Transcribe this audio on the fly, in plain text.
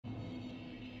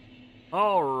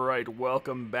Alright,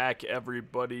 welcome back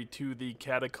everybody to the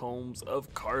Catacombs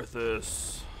of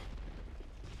Carthus.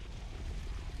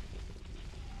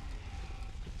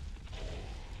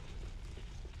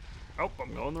 Oh,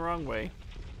 I'm going the wrong way.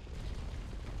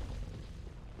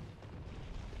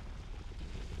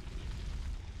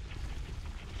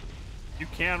 You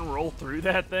can roll through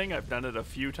that thing. I've done it a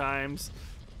few times.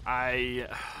 God,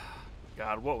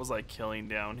 what was I killing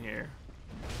down here?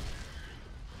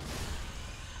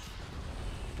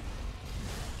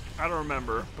 I don't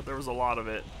remember, but there was a lot of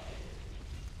it.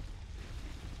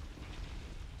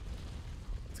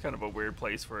 It's kind of a weird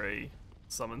place for a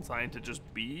summon sign to just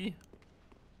be.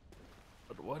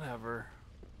 But whatever.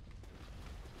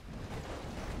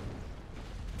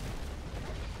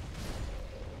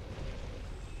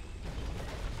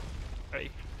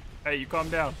 Hey, you calm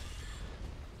down.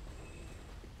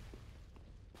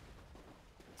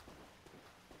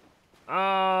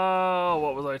 Oh,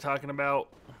 what was I talking about?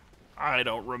 I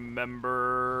don't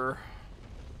remember.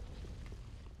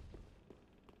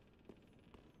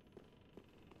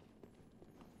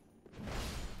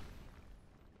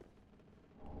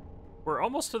 We're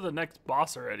almost to the next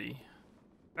boss already.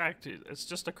 In fact, it's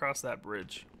just across that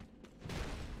bridge.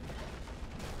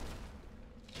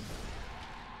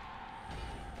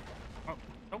 Oh,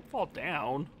 don't fall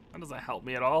down. That doesn't help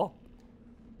me at all.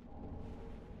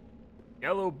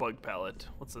 Yellow bug pallet.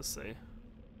 What's this say?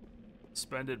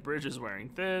 Suspended bridge is wearing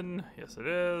thin. Yes, it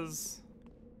is.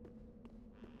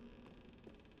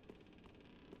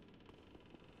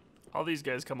 All these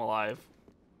guys come alive.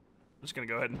 I'm just gonna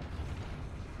go ahead and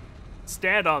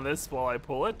stand on this while I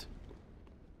pull it.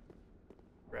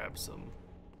 Grab some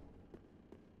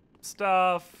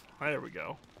stuff. There we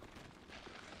go.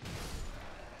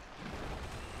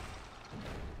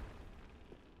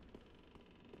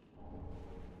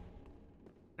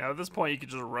 Now at this point you can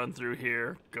just run through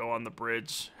here, go on the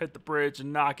bridge, hit the bridge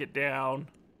and knock it down.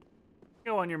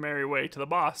 Go on your merry way to the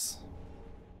boss.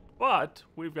 But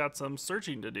we've got some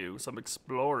searching to do, some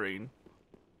exploring.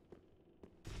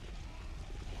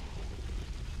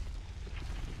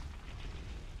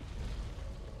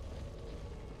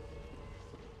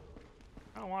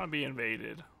 I don't want to be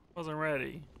invaded. Wasn't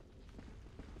ready.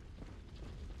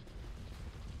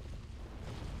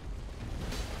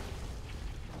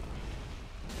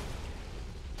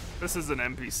 This is an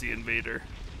NPC invader.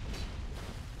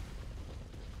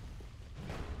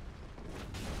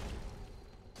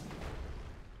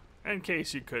 In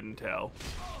case you couldn't tell.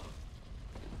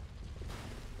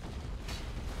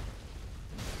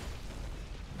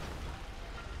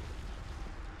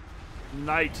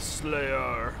 Night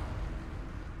Slayer.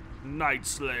 Night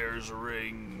Slayer's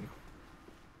ring.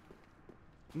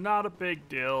 Not a big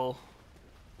deal.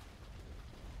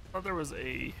 Thought there was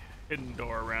a hidden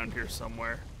door around here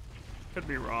somewhere. Could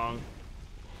be wrong.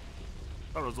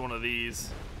 Thought it was one of these.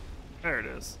 There it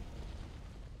is.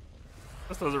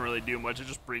 This doesn't really do much. It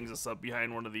just brings us up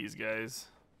behind one of these guys.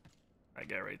 That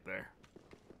guy right there.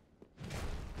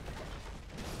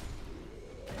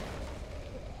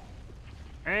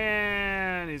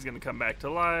 And he's gonna come back to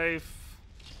life.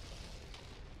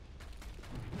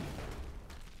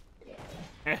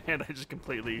 And I just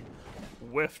completely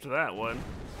whiffed that one.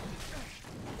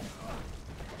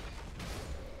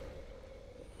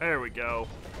 There we go.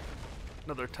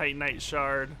 Another Titanite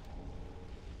shard.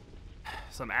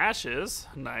 Some ashes.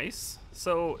 Nice.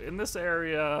 So in this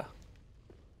area,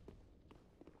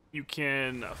 you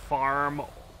can farm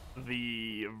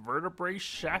the vertebrae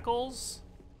shackles.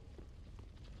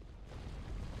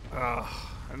 Ugh,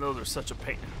 I know they're such a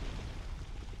pain.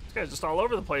 This guy's just all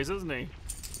over the place, isn't he?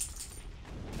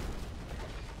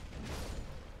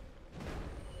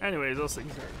 Anyways, those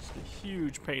things are just a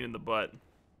huge pain in the butt.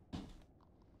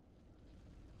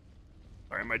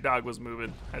 Sorry, my dog was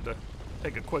moving. Had to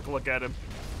take a quick look at him.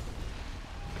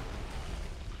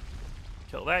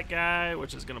 Kill that guy,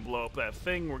 which is gonna blow up that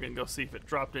thing. We're gonna go see if it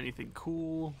dropped anything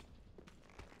cool.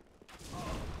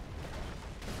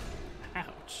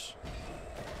 Ouch.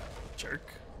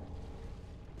 Jerk.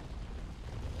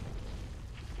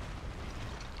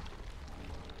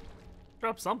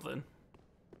 Drop something.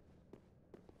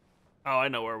 Oh, I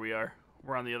know where we are.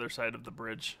 We're on the other side of the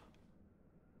bridge.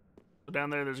 So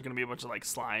down there, there's going to be a bunch of, like,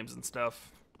 slimes and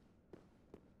stuff.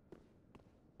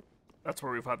 That's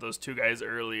where we fought those two guys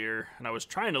earlier. And I was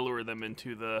trying to lure them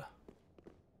into the...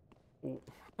 Did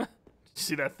you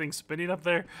see that thing spinning up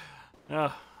there?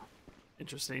 Oh,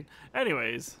 interesting.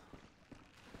 Anyways.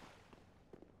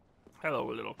 Hello,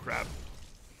 little crab.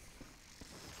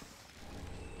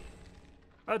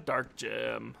 A dark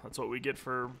gem. That's what we get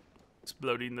for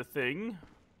exploding the thing.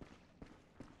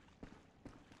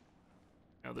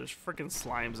 Now Now there's frickin'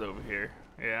 slimes over here.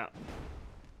 Yeah.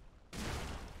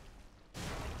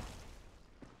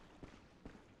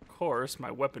 Of course,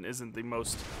 my weapon isn't the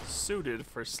most suited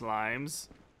for slimes.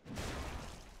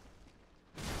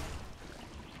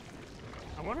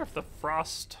 I wonder if the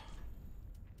frost...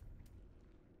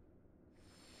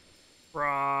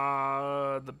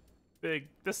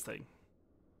 this thing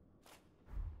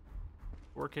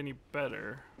work any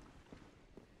better.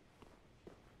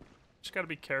 Just gotta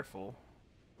be careful.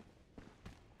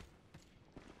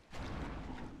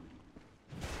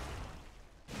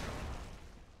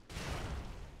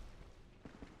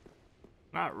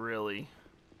 Not really.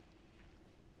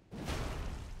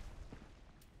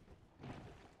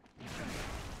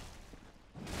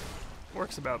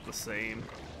 Works about the same.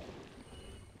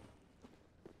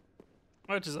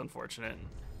 Which is unfortunate.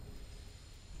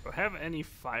 Do I have any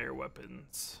fire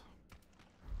weapons?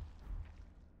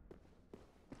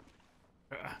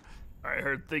 I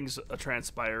heard things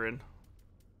transpiring.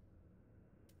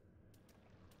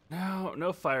 No,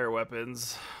 no fire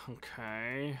weapons.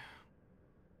 Okay.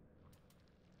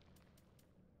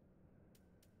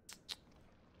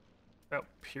 About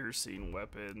piercing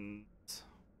weapons.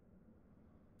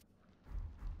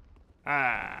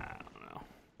 I don't know.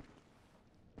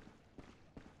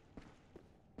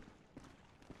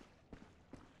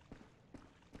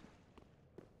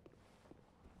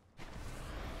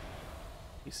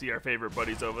 You see our favorite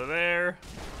buddies over there.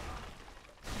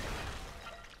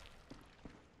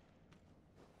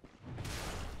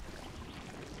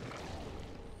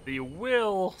 The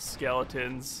will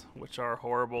skeletons, which are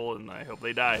horrible, and I hope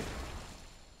they die.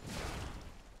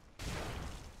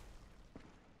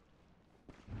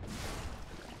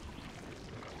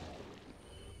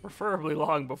 Preferably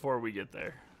long before we get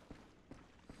there.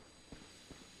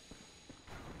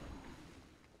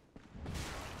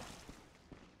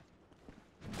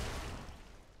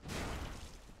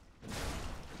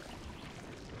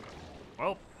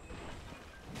 Well.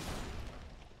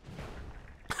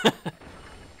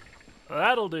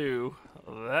 That'll do.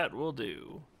 That will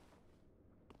do.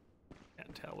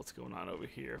 Can't tell what's going on over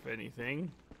here, if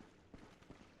anything.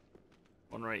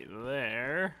 One right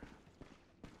there.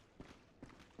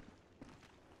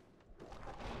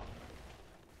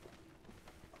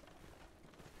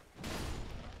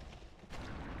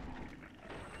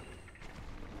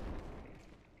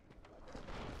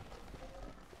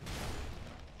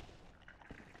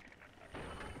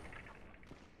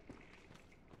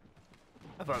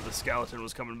 I thought the skeleton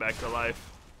was coming back to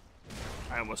life.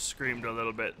 I almost screamed a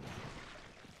little bit.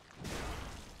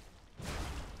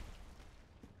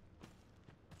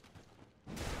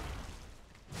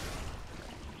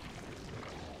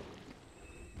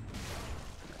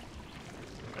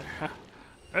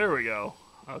 There we go.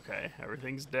 Okay,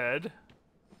 everything's dead.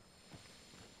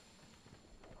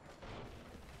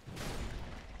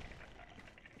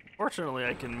 Fortunately,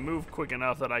 I can move quick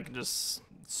enough that I can just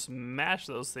smash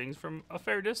those things from a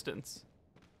fair distance.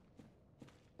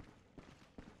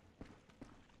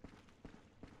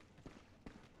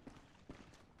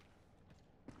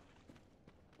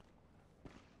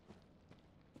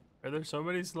 Are there so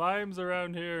many slimes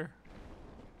around here?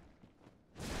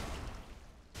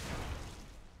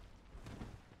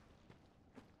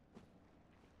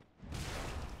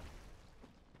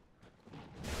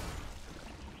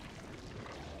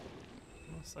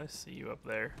 Unless I see you up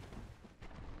there.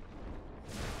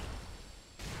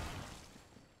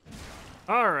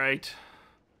 All right.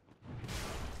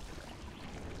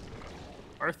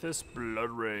 Arthas Blood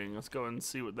Ring. Let's go and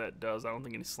see what that does. I don't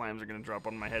think any slimes are going to drop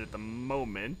on my head at the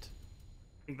moment.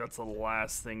 I think that's the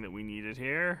last thing that we needed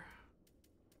here.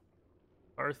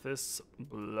 Arthas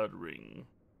Blood Ring.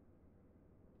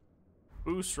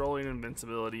 Boost rolling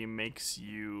invincibility makes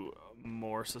you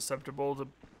more susceptible to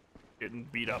getting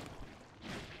beat up.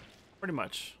 Pretty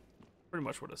much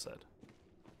what I said.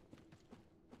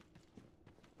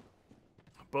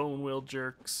 Bone wheel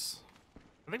jerks.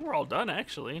 I think we're all done,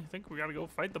 actually. I think we gotta go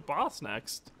fight the boss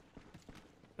next.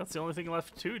 That's the only thing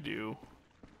left to do.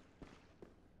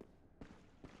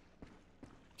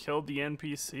 Killed the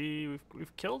NPC.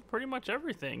 We've killed pretty much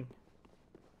everything.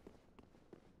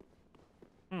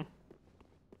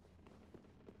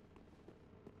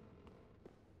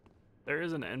 There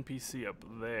is an NPC up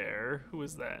there. Who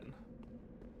is that?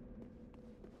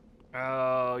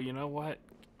 Oh, you know what?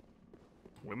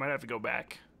 We might have to go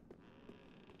back.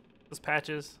 This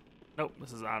Patches? Nope,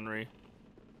 this is Henri.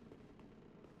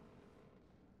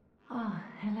 Ah,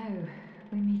 hello.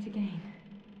 We meet again.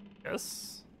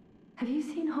 Yes? Have you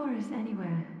seen Horus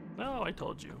anywhere? No, I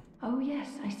told you. Oh yes,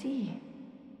 I see.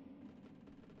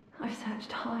 I've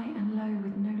searched high and low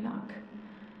with no luck.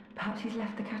 Perhaps he's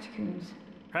left the catacombs.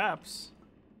 Perhaps.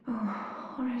 Oh,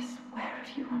 Horace, where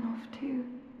have you run off to?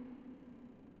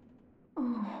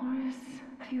 Oh, Horace,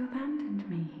 have you abandoned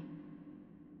me?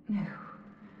 No.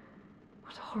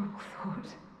 What a horrible thought.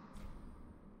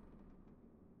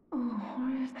 Oh,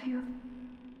 Horace, have you...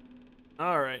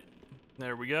 Alright.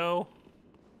 There we go.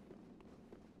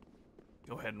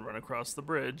 Go ahead and run across the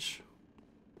bridge.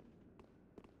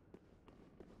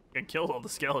 I killed all the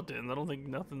skeletons. I don't think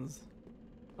nothing's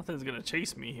gonna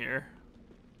chase me here.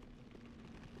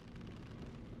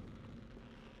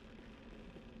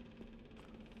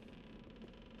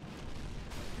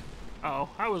 Oh,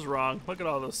 I was wrong. Look at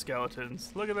all those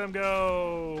skeletons. Look at them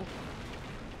go!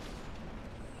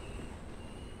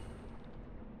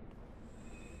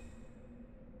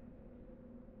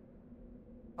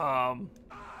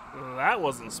 That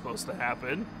wasn't supposed to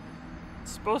happen.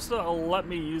 It's supposed to let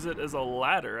me use it as a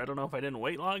ladder. I don't know if I didn't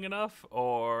wait long enough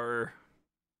or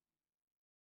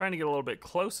trying to get a little bit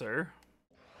closer.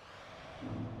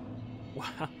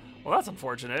 Wow. Well, that's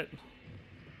unfortunate.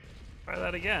 Try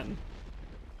that again.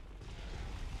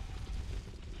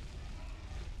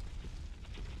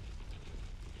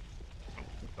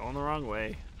 Going the wrong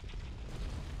way.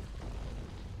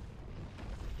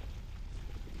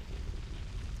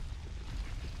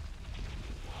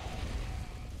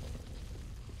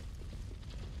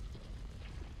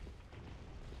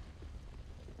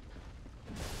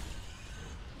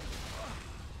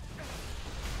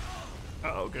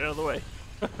 Uh-oh, get out of the way.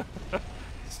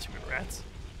 Stupid rats.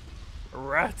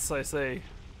 Rats, I say.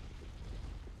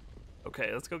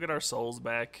 Okay, let's go get our souls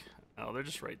back. Oh, they're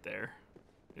just right there.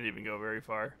 Didn't even go very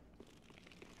far.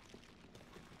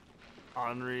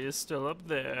 Henri is still up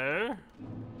there.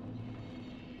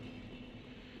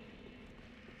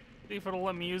 See if it'll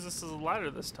let me use this as a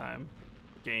ladder this time.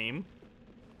 Game.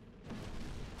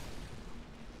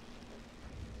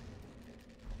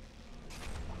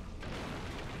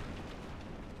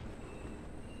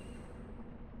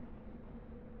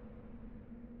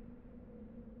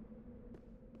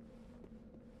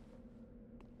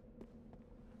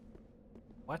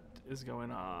 What is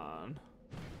going on?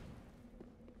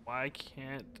 Why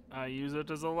can't I use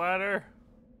it as a ladder?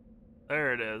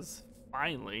 There it is.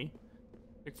 Finally.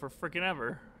 Took for frickin'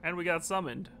 ever. And we got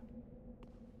summoned.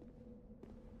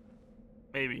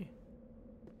 Maybe.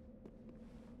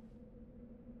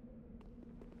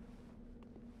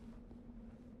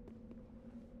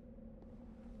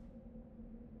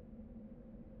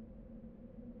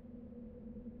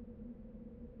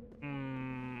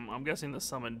 I'm guessing the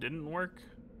summon didn't work.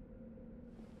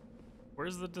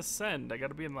 Where's the descend? I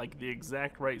gotta be in like the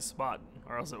exact right spot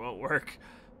or else it won't work.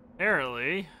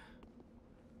 Apparently.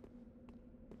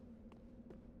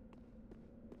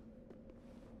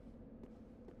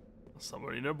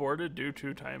 Somebody aborted due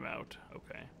to timeout.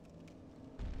 Okay.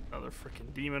 Another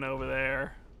freaking demon over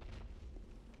there.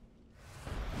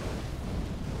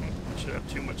 Should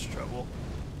have too much trouble.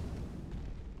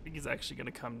 I think he's actually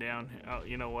gonna come down. Oh,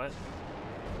 you know what?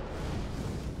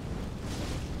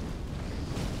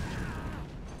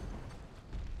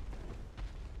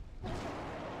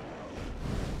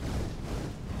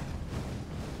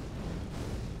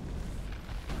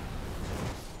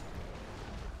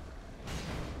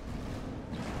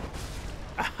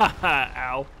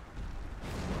 Ow.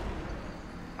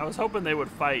 I was hoping they would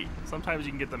fight. Sometimes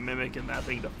you can get the mimic and that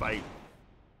thing to fight.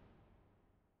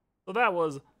 So that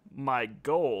was my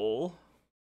goal.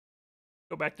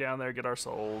 Go back down there, get our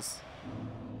souls,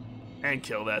 and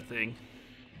kill that thing.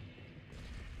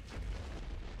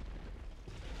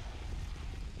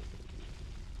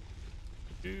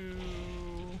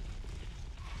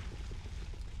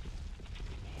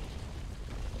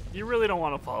 You really don't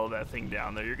want to follow that thing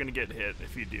down there. You're going to get hit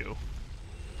if you do.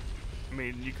 I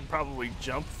mean, you can probably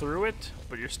jump through it,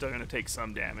 but you're still going to take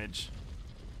some damage.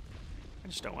 I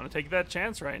just don't want to take that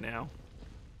chance right now.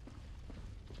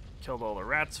 Killed all the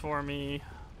rats for me.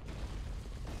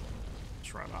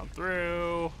 Just run on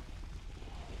through.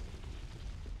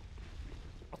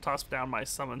 I'll toss down my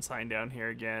summon sign down here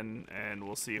again, and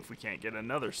we'll see if we can't get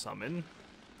another summon.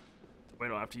 We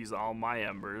don't have to use all my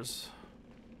embers.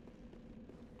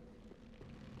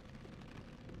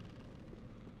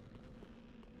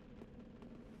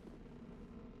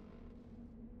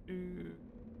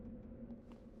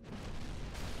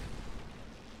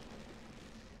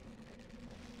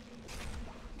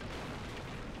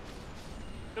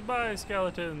 Goodbye,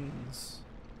 skeletons.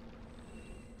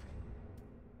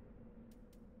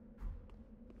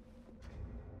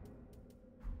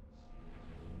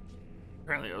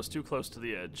 Apparently I was too close to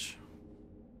the edge.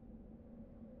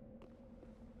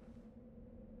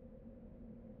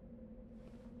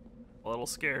 Well,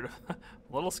 little scared. A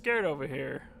little scared over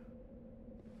here.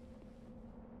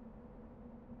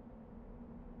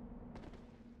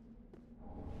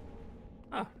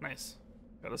 Ah, nice.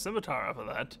 Got a scimitar off of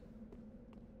that.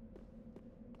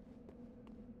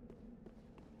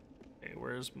 Okay,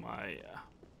 where's my...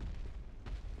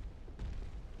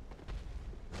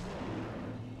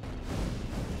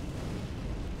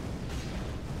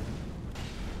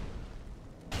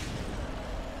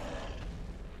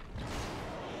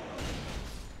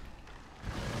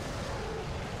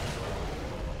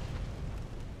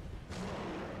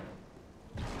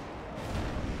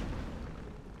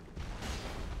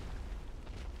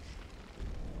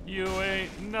 You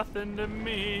ain't nothing to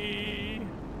me.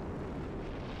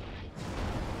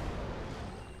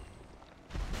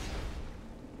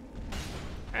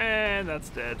 And that's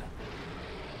dead.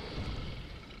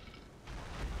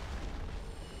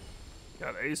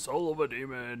 Got a soul of a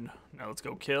demon. Now let's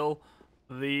go kill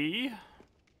the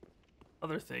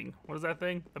other thing. What is that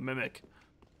thing? The mimic.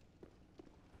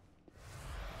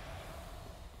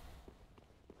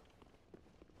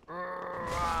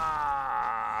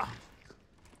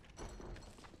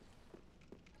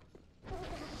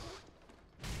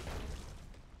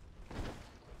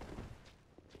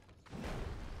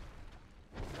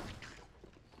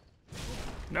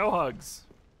 No hugs.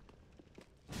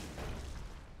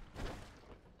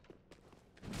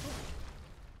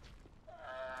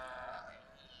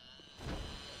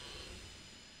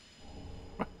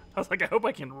 I was like, I hope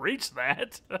I can reach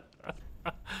that.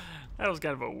 That was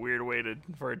kind of a weird way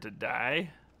for it to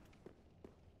die.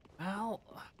 Well,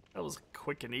 that was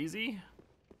quick and easy.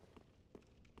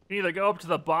 You can either go up to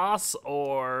the boss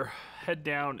or head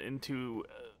down into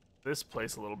this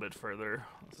place a little bit further.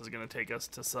 This is going to take us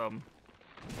to some...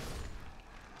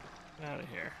 Get out of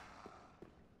here.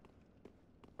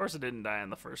 Of course it didn't die on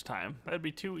the first time. That'd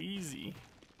be too easy.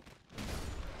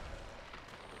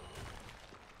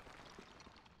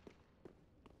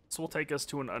 This will take us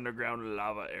to an underground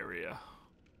lava area.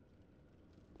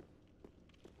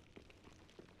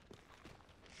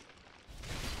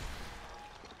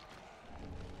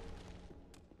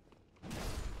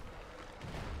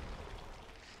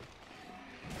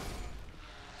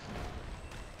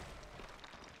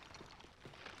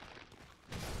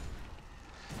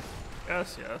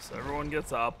 Yes, yes, everyone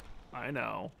gets up. I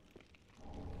know.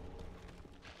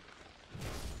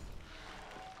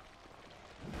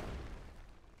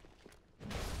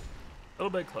 A little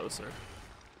bit closer.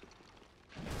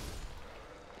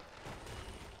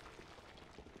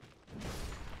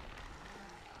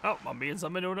 Oh, I'm being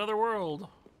summoned to another world.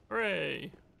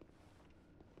 Hooray.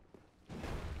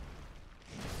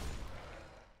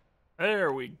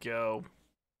 There we go.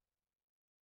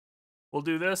 We'll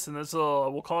do this, and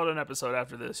we'll call it an episode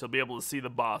after this. You'll be able to see the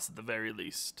boss at the very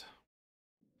least.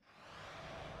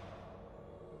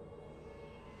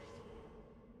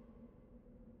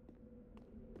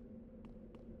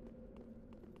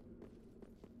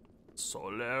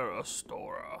 Solar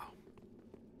Astora.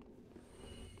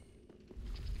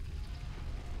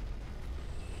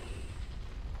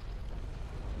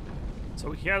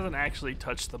 So he hasn't actually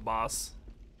touched the boss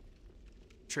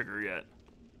trigger yet.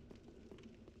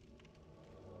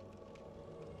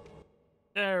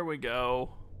 There we go.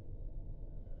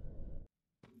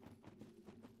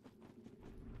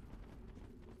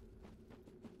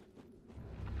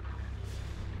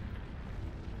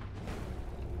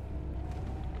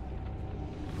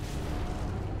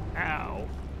 Ow.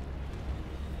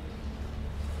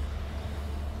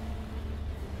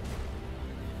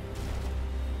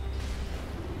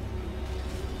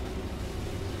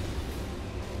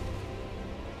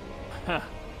 I'm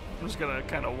just gonna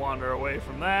kind of wander away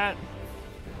from that.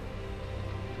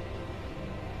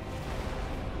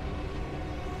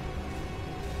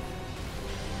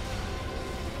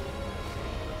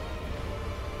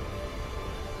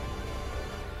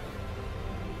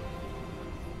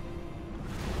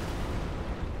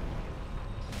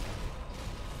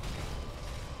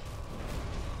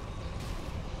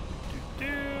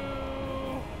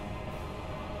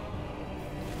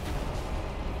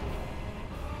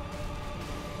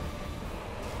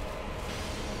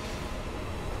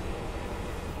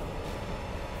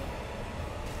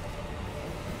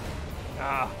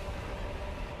 Ah.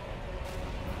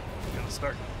 I'm gonna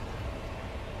start.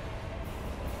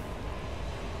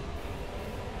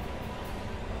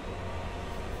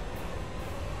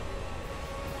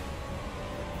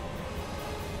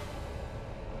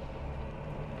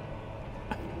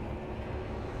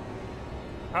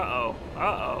 Uh-oh.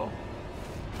 Uh-oh.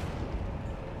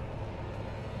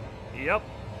 Yep.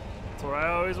 That's what I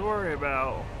always worry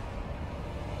about.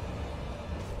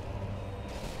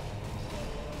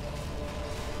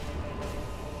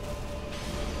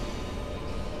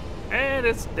 And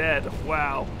it's dead.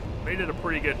 Wow. They did a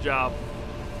pretty good job.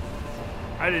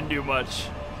 I didn't do much.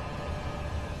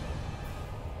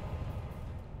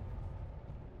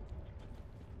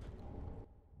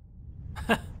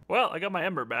 Well, I got my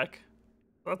ember back.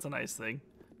 That's a nice thing.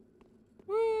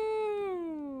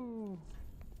 Woo!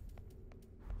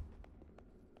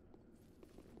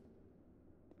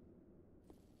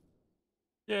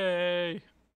 Yay!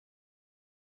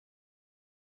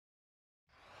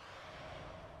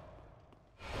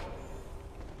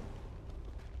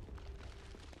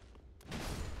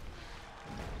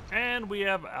 And we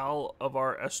have all of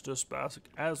our Estus Basic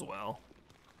as well.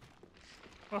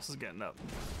 What else is getting up?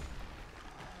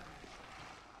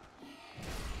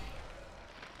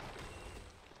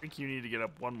 I think you need to get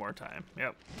up one more time.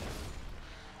 Yep.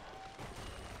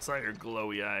 Saw your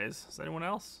glowy eyes. Is anyone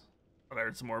else? But I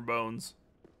heard some more bones.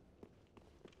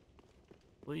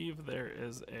 I believe there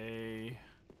is a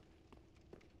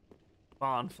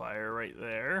bonfire right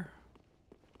there.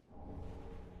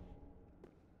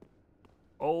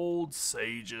 Old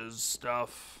sages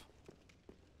stuff.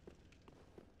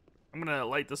 I'm gonna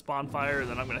light this bonfire,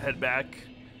 then I'm gonna head back.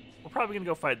 We're probably gonna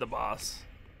go fight the boss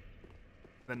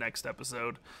the next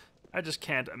episode. I just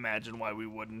can't imagine why we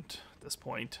wouldn't at this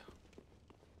point.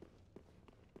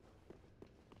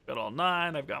 Got all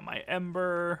 9. I've got my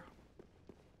ember.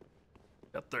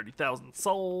 Got 30,000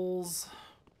 souls.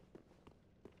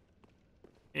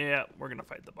 Yeah, we're gonna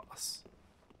fight the boss.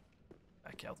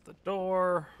 Back out the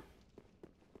door.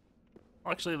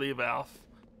 I'll actually leave off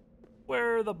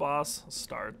where the boss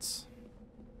starts.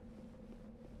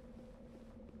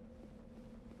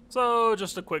 So,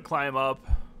 just a quick climb up.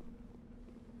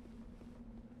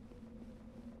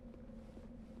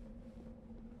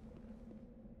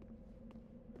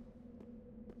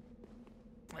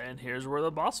 And here's where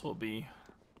the boss will be.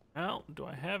 Now, do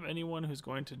I have anyone who's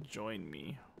going to join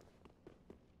me?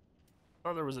 I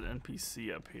thought there was an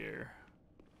NPC up here.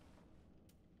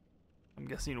 I'm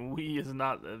guessing we is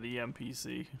not the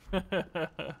NPC.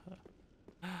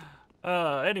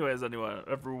 Anyways,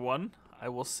 everyone, I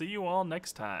will see you all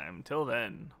next time. Till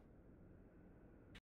then.